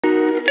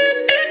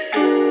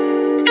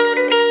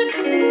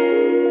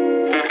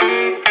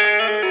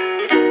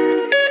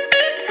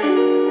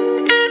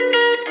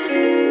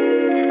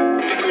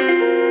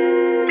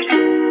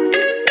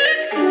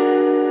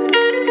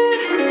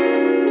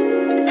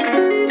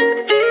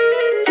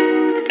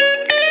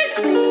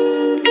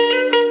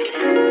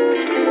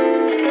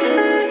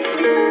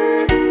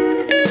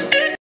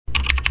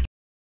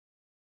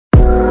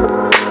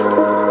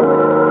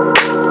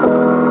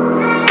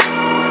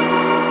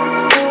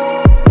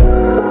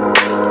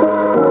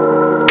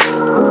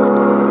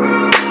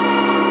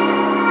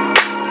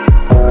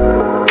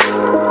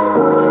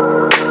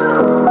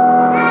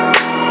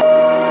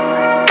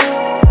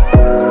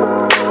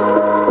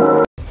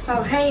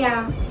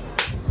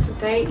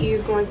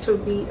to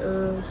be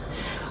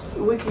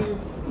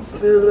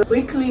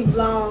weekly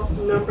vlog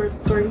number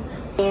 3.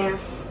 And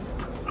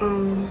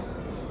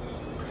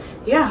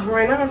yeah,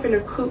 right now I'm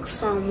finna cook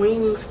some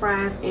wings,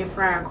 fries, and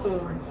fried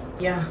corn.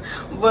 Yeah,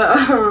 but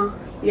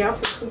yeah, I'm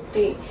finna cook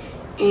that,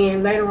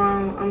 and later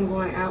on I'm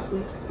going out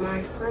with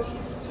my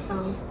friends,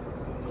 so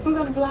I'm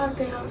gonna vlog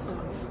that also.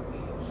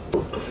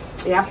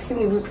 Yeah, I can see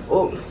me with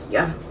people.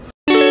 Yeah.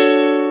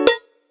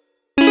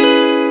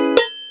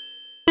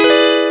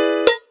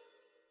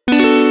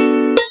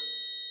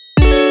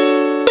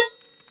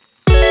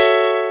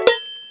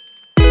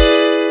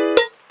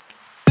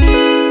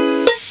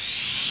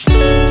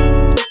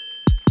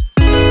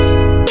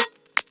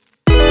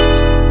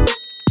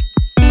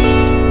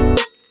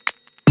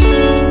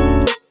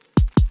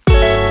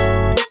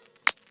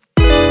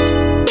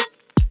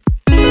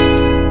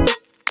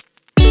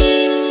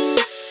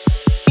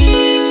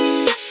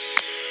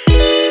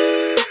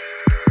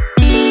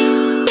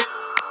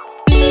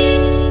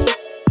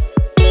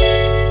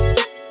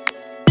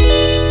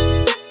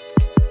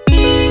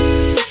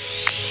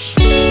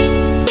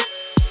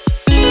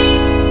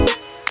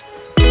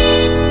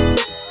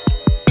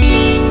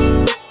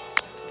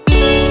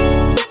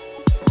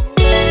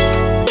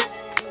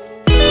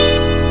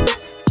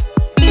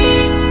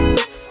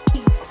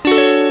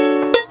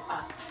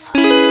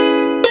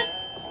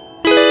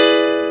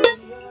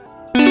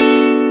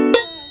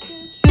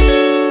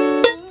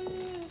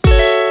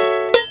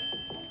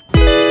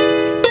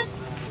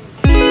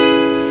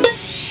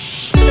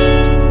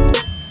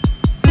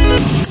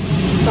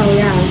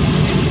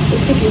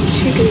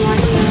 Chicken right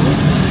now.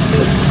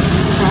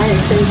 I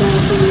had to down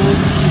some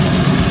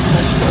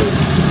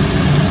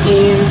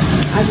and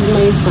I just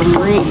made some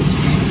ranch.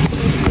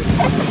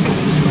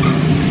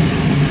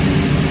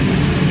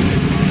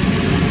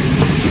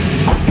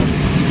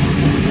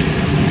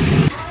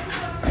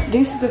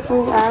 This is the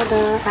food I've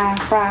done. I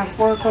fried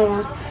 4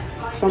 corns,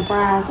 some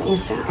fries, and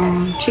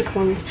some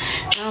chicken wings.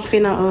 I'm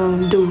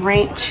finna do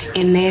ranch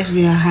and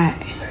Nashville hot.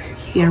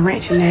 Yeah,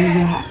 ranch and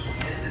Nashville hot.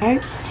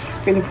 Alright,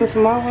 finna put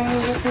some more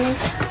wings up here.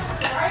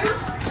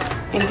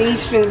 And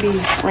these finna be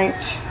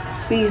French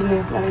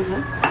seasoning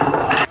flavor.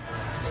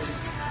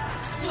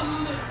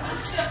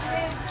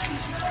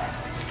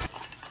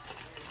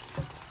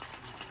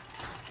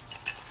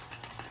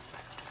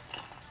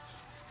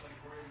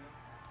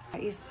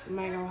 It's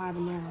mango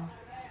habanero.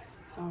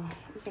 So I'm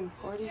gonna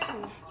pour this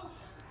in a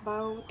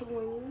bowl with the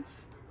wings.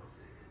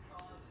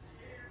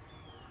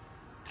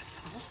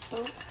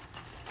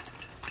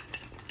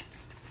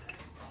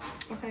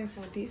 Okay,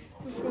 so this is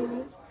the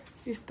food.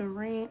 This is the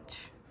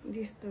ranch.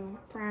 This the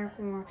fried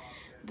corn,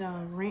 the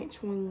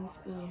ranch wings,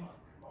 and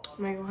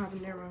mango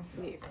habanero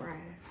with fries.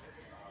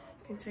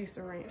 You can taste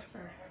the ranch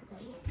first.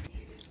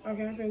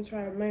 Okay, I'm gonna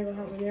try mango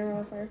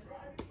habanero first.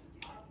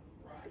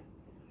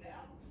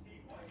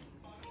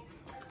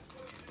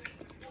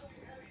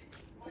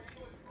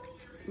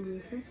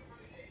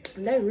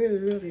 They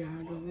really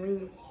are the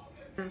wings.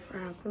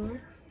 Fried corn.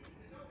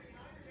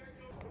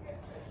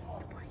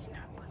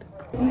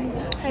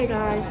 Hey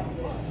guys.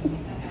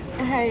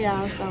 Hey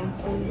y'all, so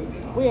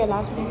we at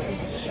Las Pizza.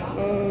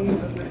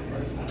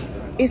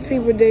 It's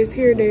people that's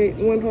here that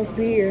weren't supposed to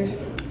be here.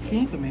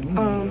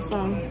 So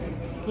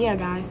yeah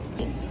guys.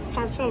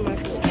 Talk to them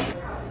about it.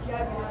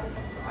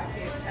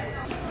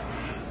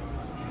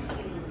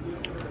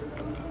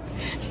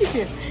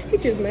 He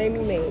just made me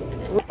mad.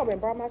 I went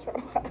brought my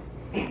truck.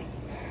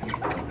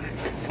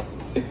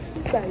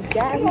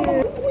 Got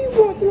here. We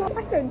want to.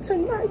 I said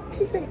tonight.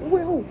 She said,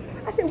 "With who?"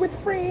 I said, "With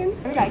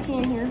friends." We got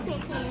Ken here.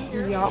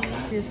 Yup.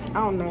 Just I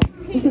don't know.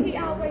 He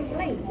always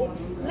late.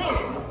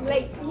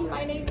 Late. He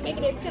might not even make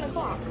it at 10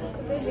 o'clock.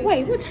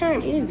 Wait, what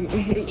time is it?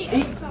 It's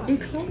 8 o'clock.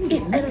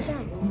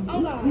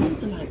 Oh God.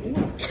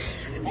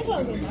 That's what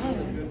it's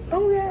 9.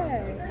 Oh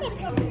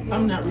yeah.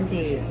 I'm not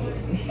repaying.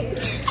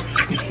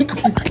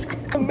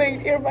 I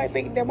made everybody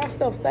think that my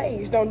stuff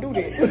staged. Don't do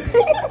that.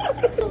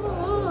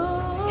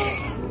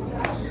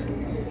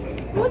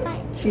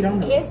 She don't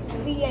know.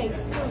 SVA.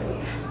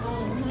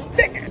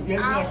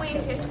 I went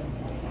just.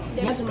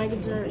 Not to make a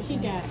jerk. He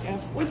got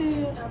what did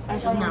it?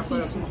 African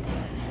pieces.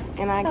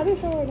 And I got it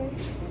for them.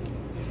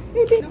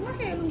 No, I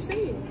had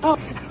Lucille. Oh.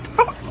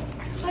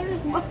 I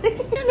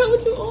know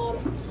what you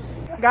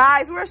ordered.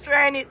 Guys, we're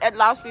stranded at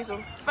Las Pizza.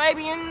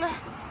 Fabian.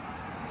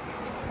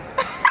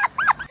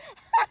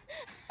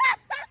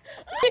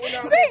 See.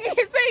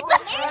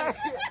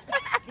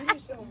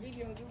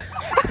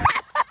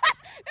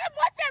 That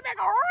boy said back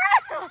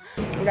around.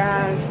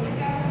 Guys,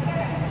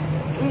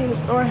 we in the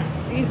store.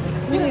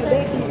 We need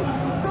back here.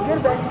 Get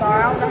back far.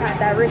 I don't know how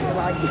direct it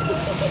like.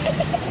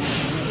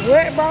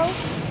 What, bro?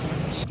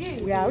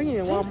 Yeah, we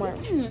in Walmart.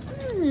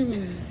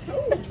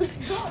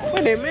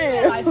 What that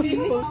man?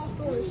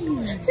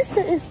 She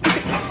said it's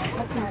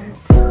okay.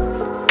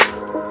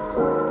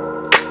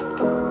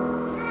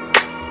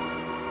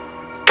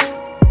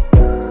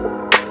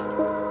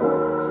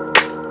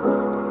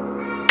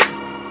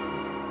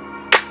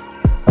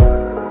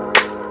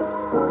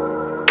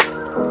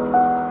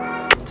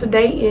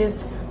 Today is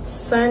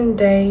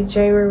Sunday,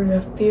 January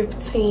the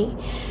 15th,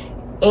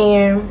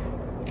 and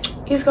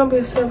it's gonna be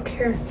a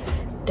self-care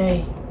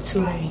day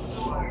today.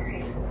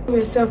 It'll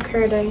be a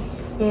self-care day,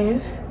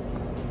 and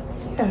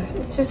yeah,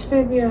 it's just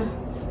gonna be a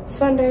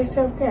Sunday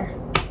self-care.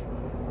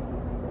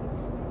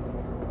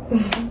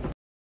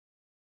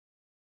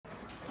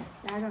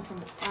 I got some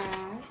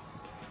fries,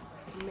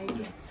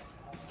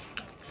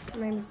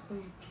 maybe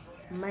some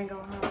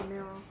mango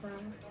habanero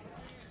fries.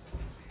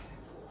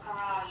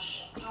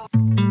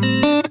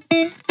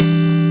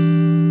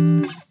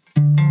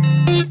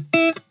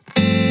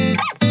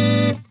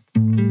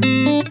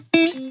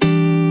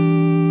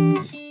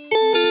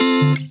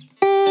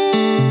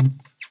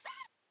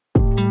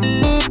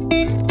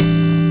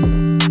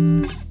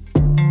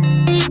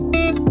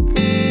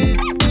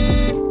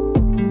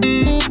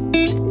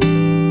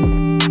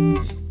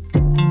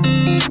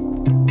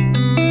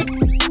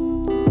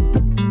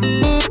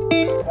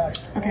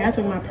 Okay, I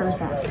took my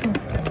purse out.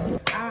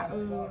 I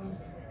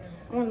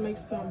want to make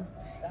some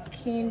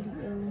candy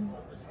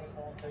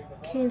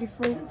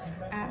fruits.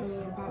 I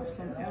bought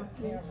some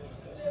apples,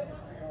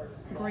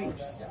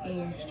 grapes,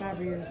 and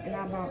strawberries, and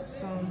I bought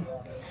some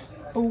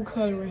food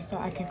coloring so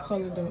I can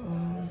color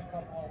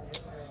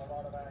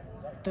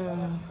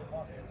the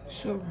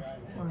sugar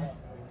or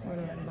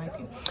whatever like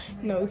it.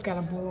 No, it's got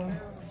a boil.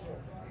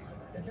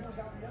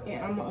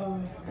 And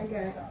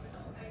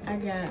I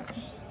got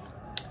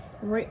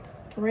red,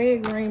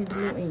 green,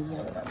 blue, and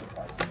yellow.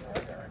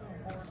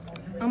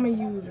 I'm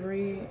gonna use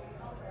red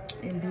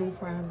and blue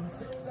probably.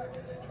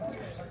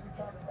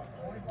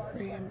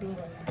 Red and blue.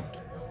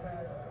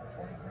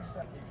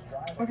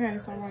 Okay,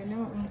 so right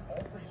now I'm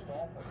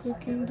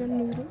cooking the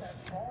noodles.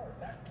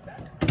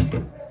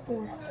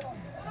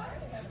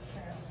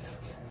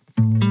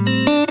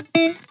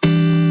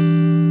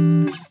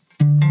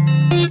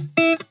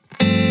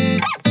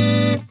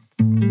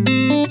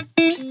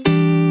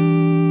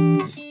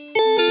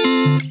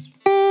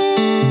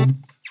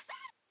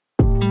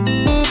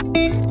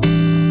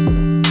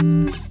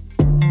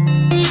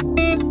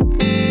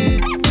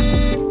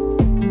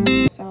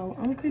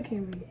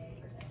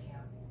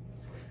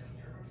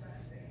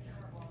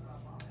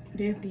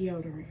 There's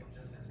deodorant.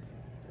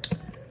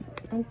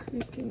 I'm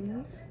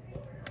cooking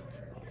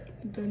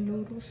the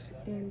noodles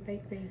and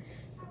baked beans.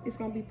 It's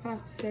gonna be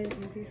pasta salad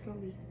and it's gonna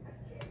be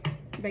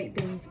baked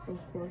beans, of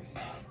course.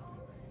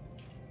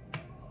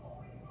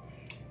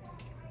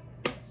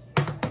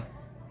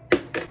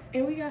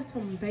 And we got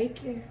some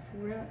bacon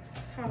wrapped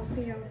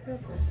jalapeno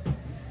peppers.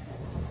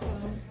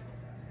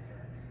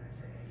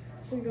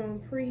 We're gonna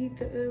preheat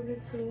the oven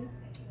to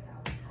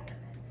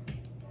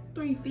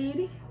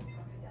 350.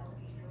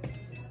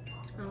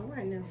 All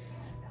right now,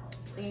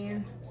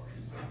 and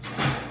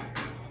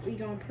we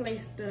gonna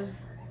place the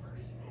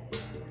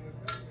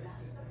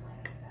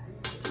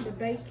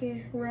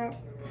bacon wrapped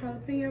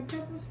jalapeno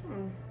peppers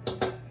on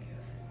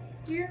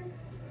here.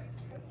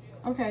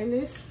 Okay,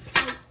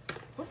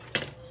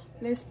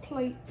 let's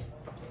plate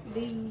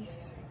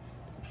these.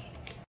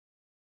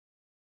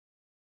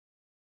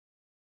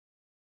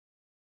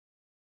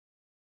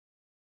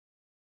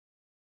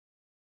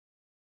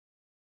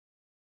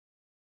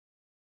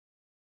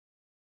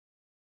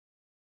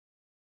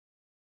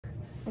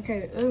 Okay,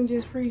 the oven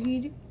just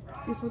preheated.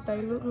 This is what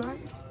they look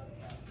like.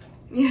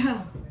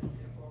 Yeah.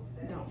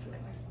 Don't play.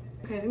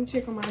 Okay, let me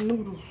check on my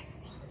noodles.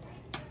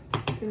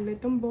 And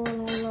let them boil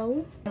on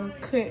low. I'll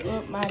cut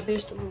up my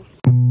vegetables.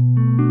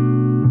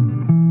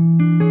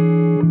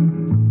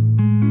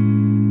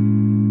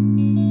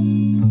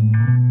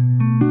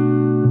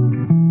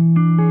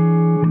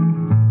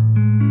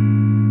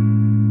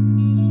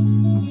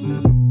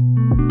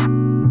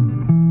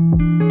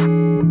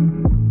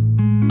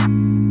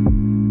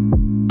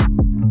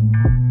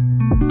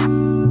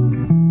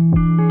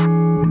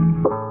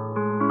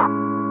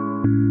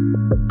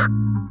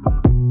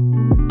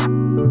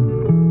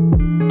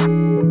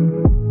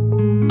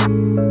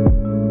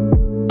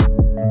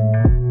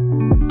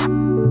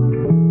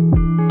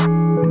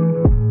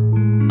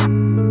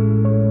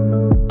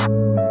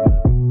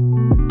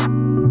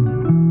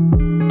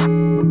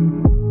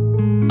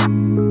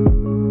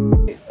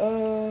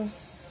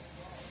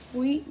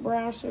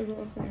 Brown sugar,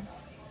 okay.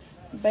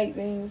 Baked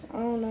beans. I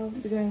don't know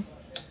because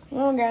we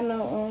don't got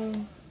no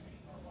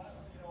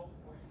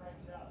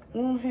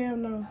we don't have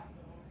no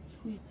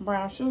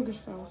brown sugar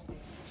sauce.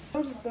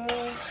 I'm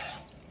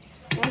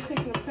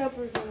cooking the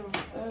peppers in the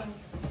oven.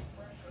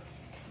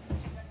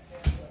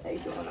 They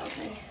doing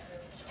okay.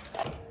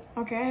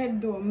 Okay, I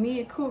had to do a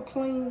mid-cook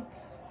clean.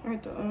 I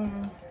had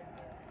to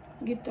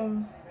get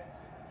them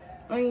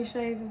onion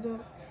shavings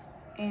up,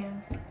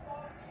 and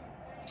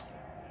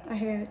I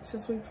had to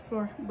sweep the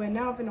floor. But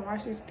now I'm finna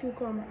wash this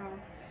cucumber out,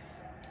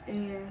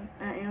 and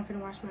I am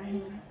finna wash my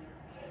hands.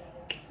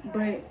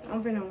 But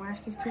I'm finna wash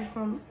this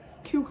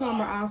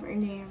cucumber off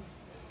and then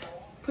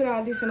put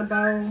all this in a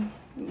bowl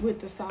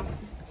with the sauce.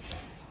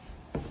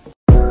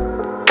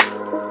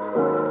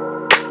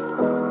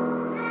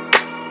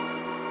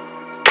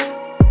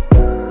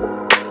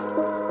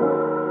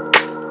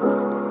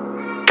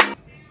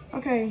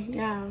 Okay,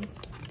 y'all,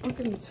 I'm I'm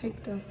gonna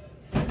take the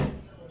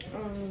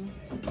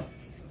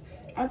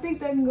I think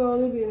they can go a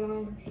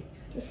little bit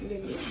just a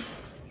little bit.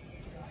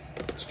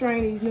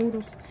 Strain these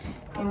noodles,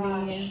 and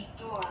then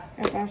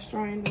after I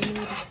strain the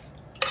noodles,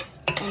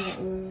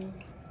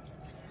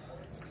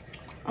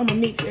 I'm gonna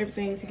mix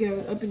everything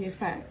together up in this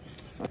pot.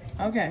 So,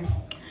 okay,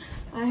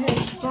 I have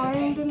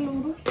strained the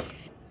noodles.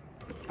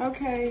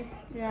 Okay,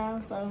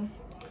 yeah, so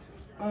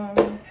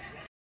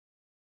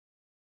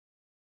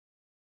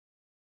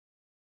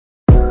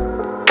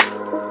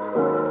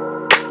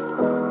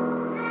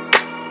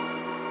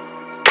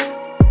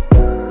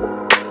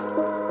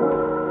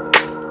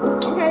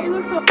okay, it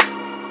looks so.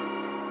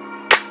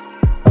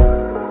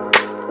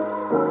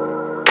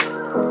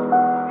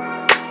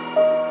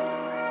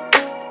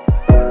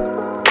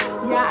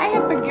 Yeah, I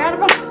had forgot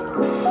about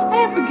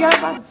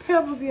the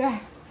peppers. Yeah,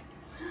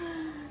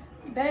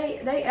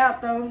 they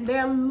out though.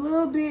 They're a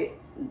little bit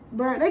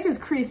burnt. They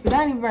just crispy. They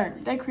ain't even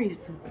burnt. They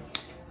crispy.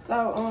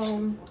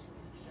 So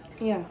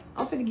yeah,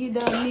 I'm finna get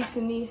done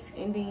mixing this,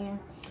 and then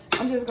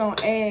I'm just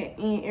gonna add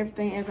in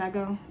everything as I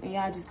go, and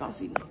y'all just gonna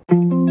see.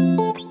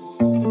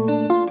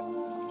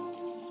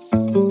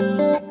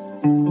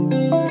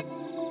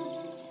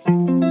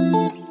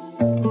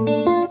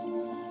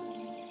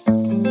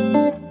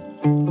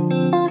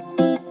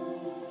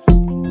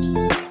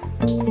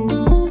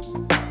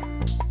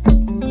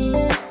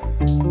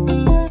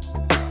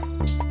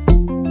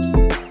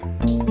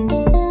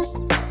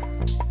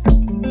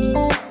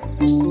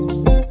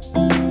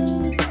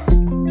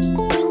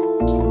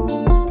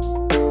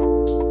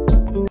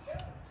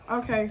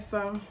 Okay,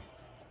 so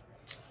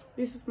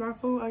this is my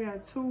food. I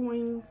got 2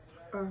 wings,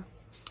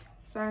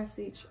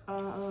 sausage,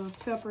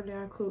 pepper that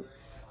I cooked,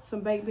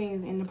 some baked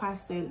beans, and the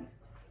pasta salad.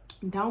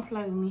 Don't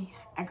play with me.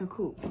 I can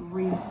cook for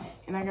real.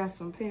 And I got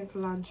some pina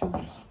colada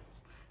juice.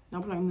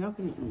 Don't play with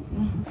me.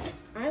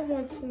 I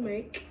want to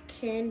make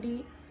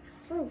candied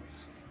fruits.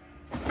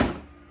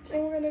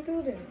 And we're gonna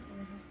do that.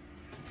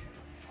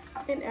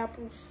 And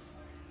apples.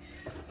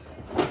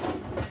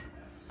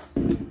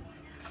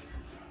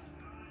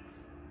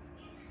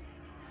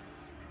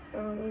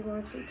 I'm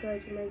going to try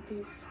to make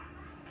this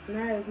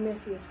not as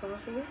messy as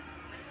possible.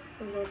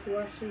 I'm going to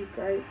wash these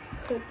grapes,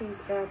 cut these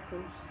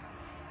apples,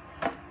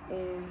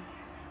 and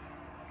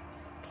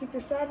keep the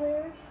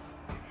strawberries.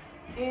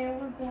 And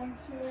we're going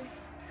to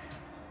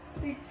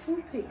stick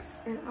toothpicks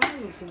in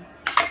all of them.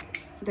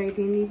 They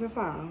didn't even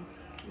fall.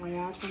 Why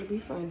y'all trying to be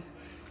funny?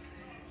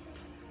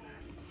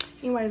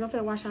 Anyways, I'm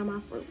finna wash out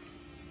my fruit.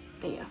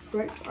 Yeah,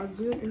 grapes are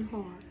good and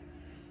hard.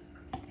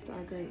 They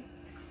are great.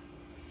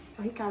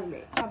 Oh, he called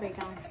me. My bad,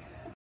 guys.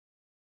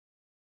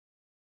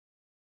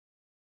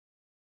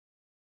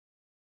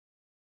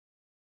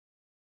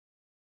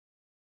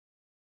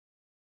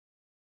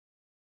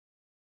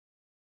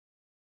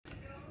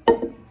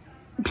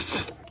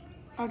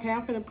 Okay,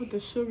 I'm gonna put the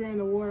sugar and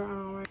the water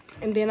on, right?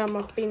 And then I'm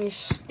gonna finish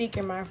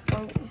sticking my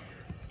fruit.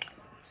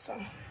 So,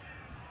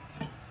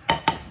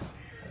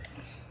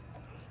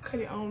 cut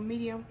it on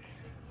medium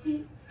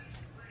heat.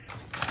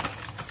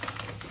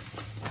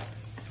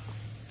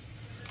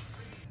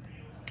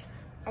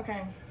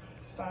 Okay,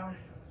 so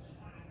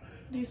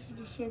this is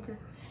the sugar,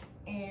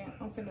 and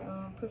I'm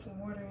gonna put some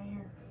water in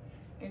here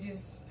and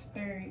just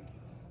stir it.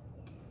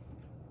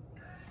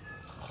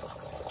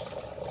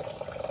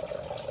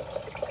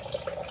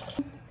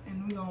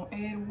 And we're gonna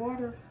add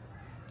water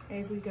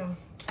as we go.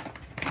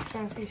 I'm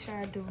trying to see should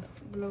I do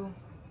blue.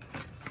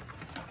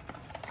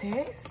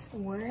 That's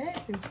what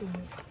happened to it.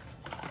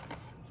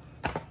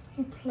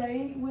 He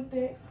played with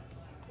it.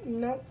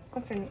 Nope,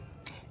 I'm finna.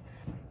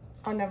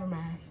 Oh, never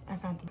mind. I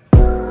found it.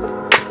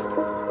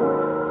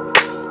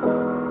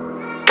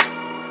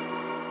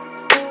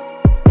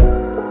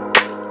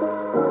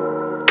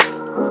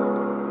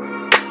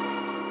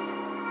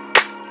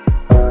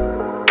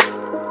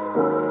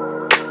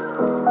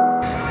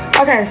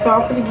 Okay, so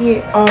I'm gonna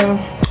get a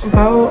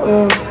bowl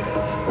of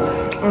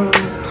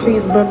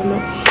cheese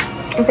buttermilk.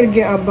 I'm gonna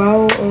get a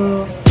bowl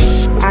of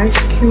ice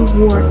cube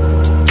water,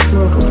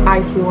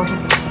 ice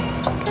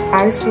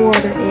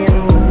water,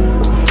 and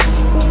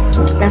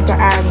after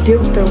I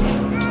dip the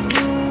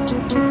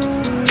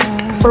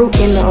fruit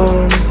in the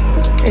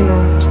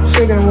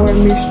sugar and water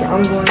mixture,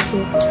 I'm going to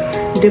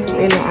dip them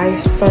in the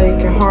ice so it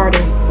can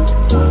harden,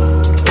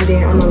 and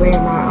then I'm gonna lay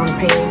them out on the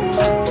pan.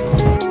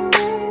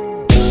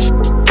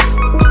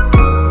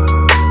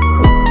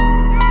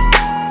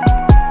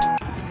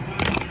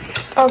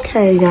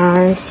 Okay,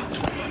 guys,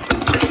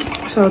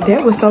 so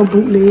that was so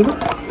bootleg.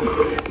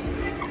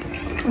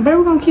 But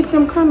we're gonna keep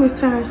them coming this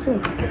time too.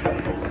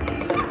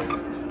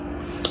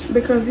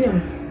 Because yeah,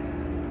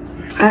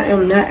 I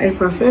am not a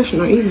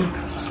professional either.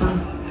 So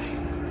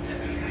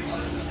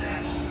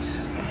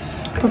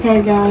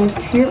okay, guys,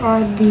 here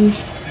are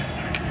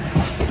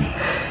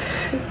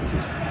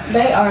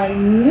they are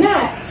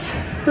not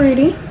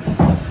pretty.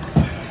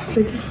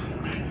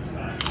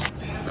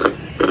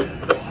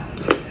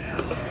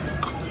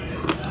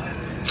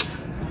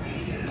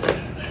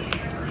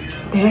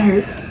 That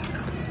hurt.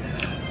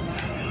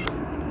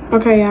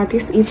 Okay, y'all,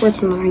 this is it for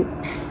tonight.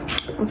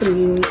 I'm gonna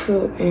get in the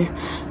tub and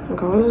I'm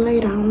gonna lay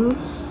down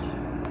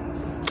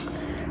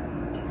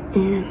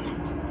and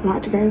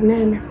watch Grey's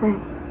Anatomy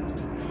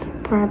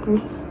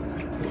probably.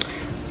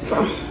 So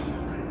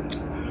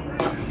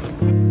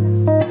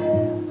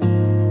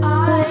I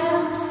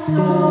am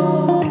so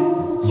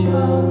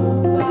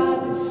troubled by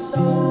the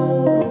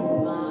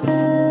soul of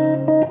mine.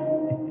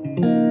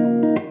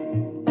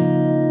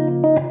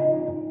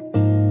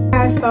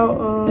 so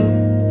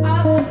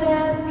I've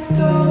said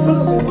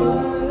those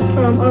words.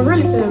 I'm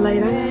really feeling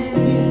late. I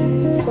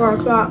it's 4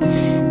 o'clock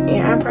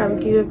and I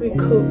probably get up and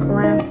cook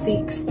around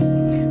 6.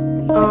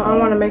 I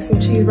want to make some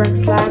cheeseburger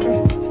sliders,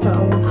 so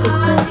I'm gonna cook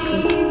around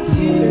 6.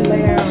 I'm gonna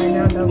lay down right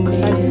now though,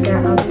 cause I just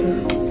got out the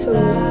tube.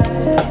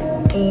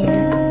 And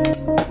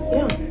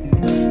yeah,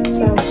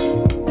 so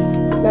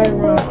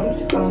later on I'm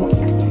just gonna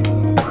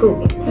cook.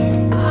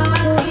 I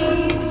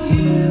need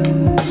you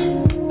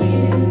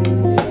in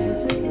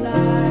this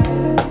life.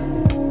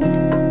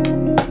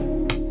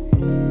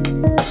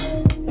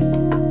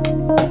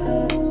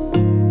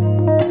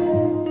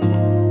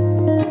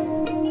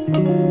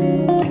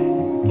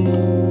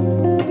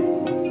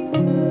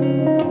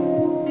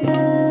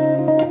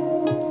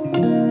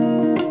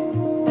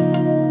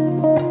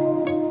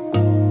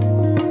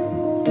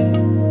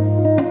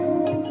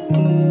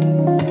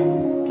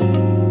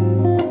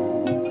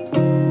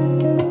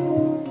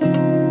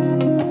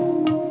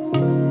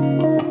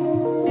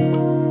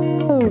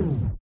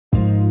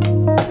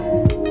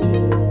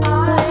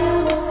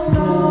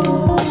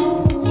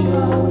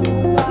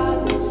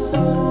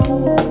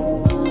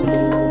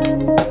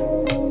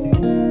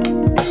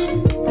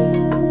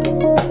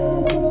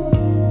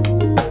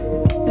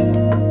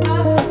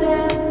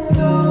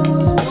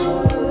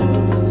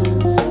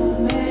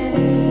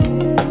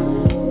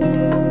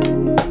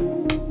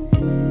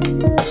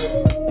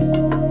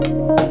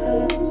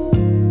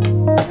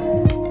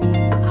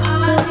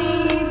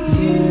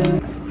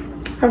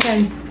 Okay,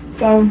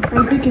 so I'm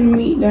cooking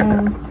meat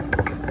down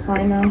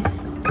right now,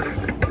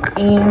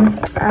 and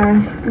I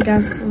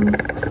got some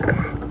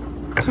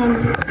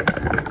condiment.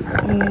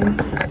 And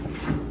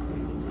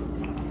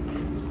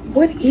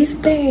what is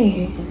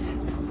that?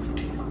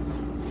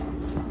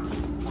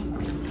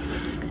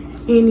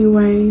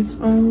 Anyways,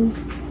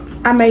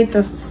 I made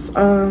the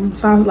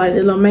sauce like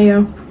the little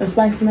mayo, the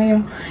sliced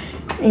mayo,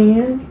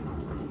 and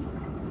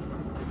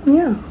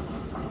yeah.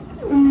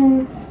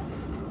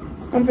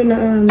 I'm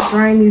finna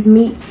grind this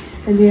meat,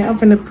 and then I'm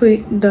finna put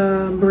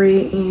the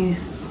bread in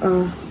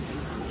a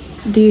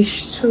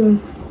dish to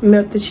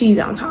melt the cheese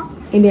on top.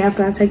 And then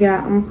after I take it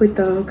out, I'm gonna put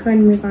the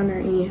condiments on there,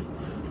 and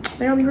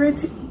they'll be ready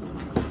to eat.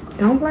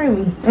 Don't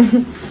blame me.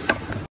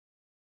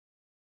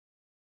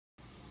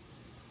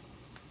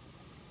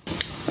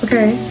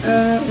 Okay,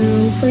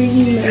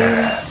 preheating the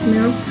oven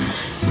now.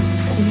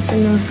 I'm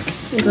finna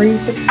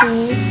grease the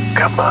pan.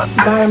 Come on,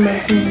 Bottom of the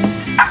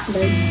pan,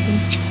 basically.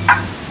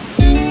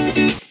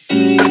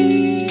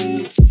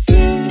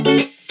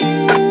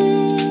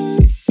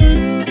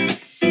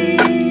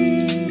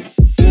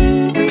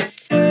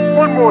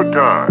 one more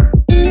time.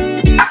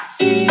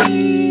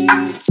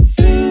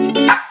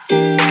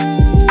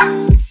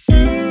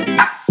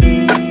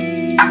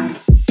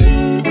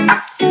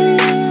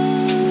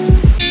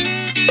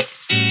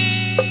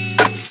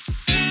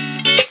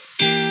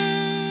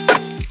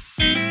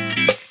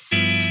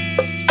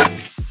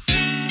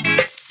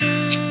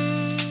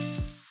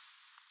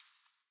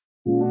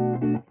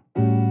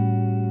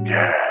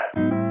 Yeah.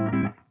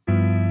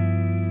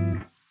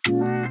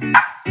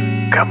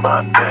 Come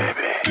on,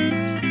 baby.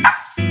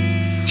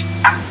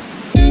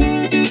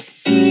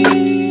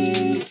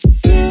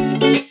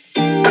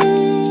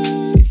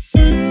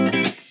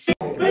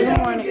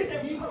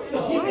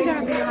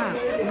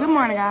 Good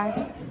morning, guys.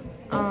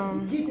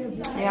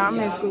 Yeah, I'm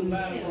in school.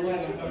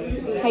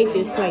 Hate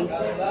this place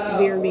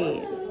very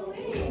bad.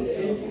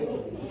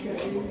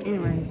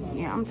 Anyways,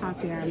 yeah, I'm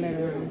talking to y'all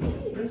later on.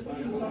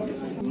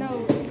 No.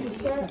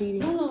 Didi.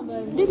 Hold on,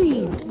 baby. Didi.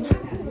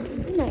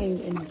 You're not even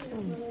in the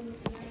phone.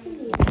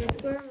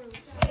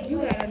 You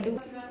gotta do.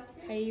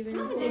 Hey, even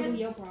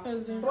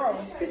cousin.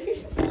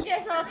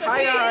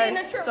 Hi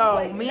guys, so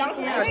me and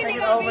Ken are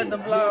taking over the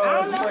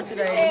vlog for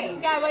today.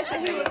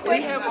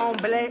 We have on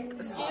black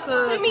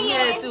because we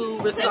had to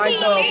recite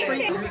the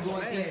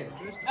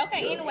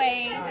Okay,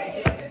 anyways,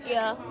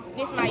 yeah,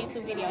 this is my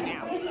YouTube video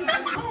now.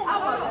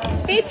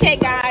 Fit check,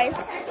 guys.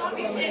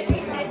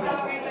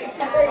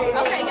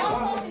 Okay,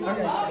 y'all.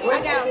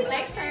 I got a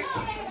black shirt,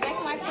 black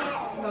and white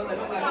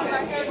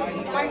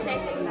pants, white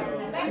jacket,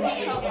 UG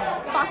coat,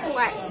 Fossil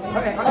watch,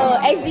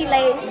 HD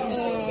lace, and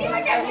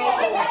a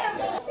necklace.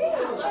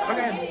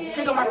 Okay,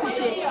 pick up my foot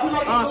check.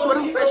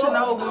 Sweater Fashion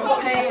Nova,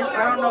 pants, I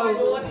don't know,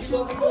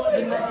 shoes,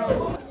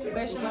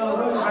 Fashion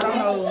Nova, I don't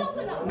know,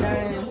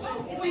 names,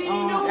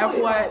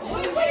 Apple Watch,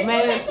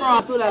 mask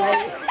from school I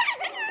like.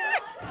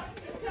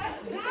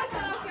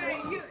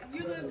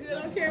 You look good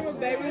on camera,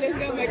 baby. Let's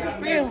go make a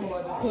film.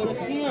 Put her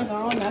skins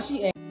on, now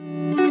she acting.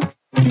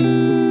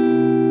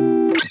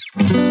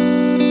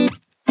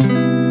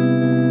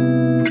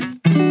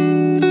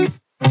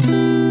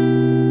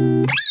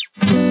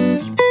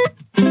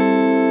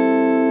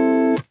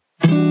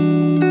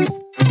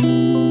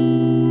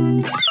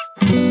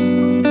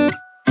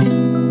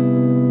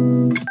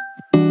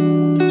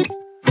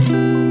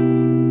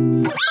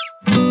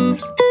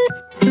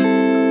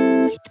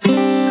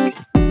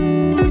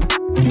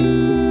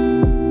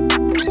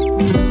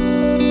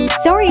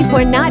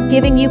 for not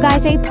giving you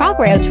guys a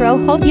proper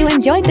outro. Hope you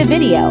enjoyed the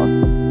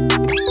video.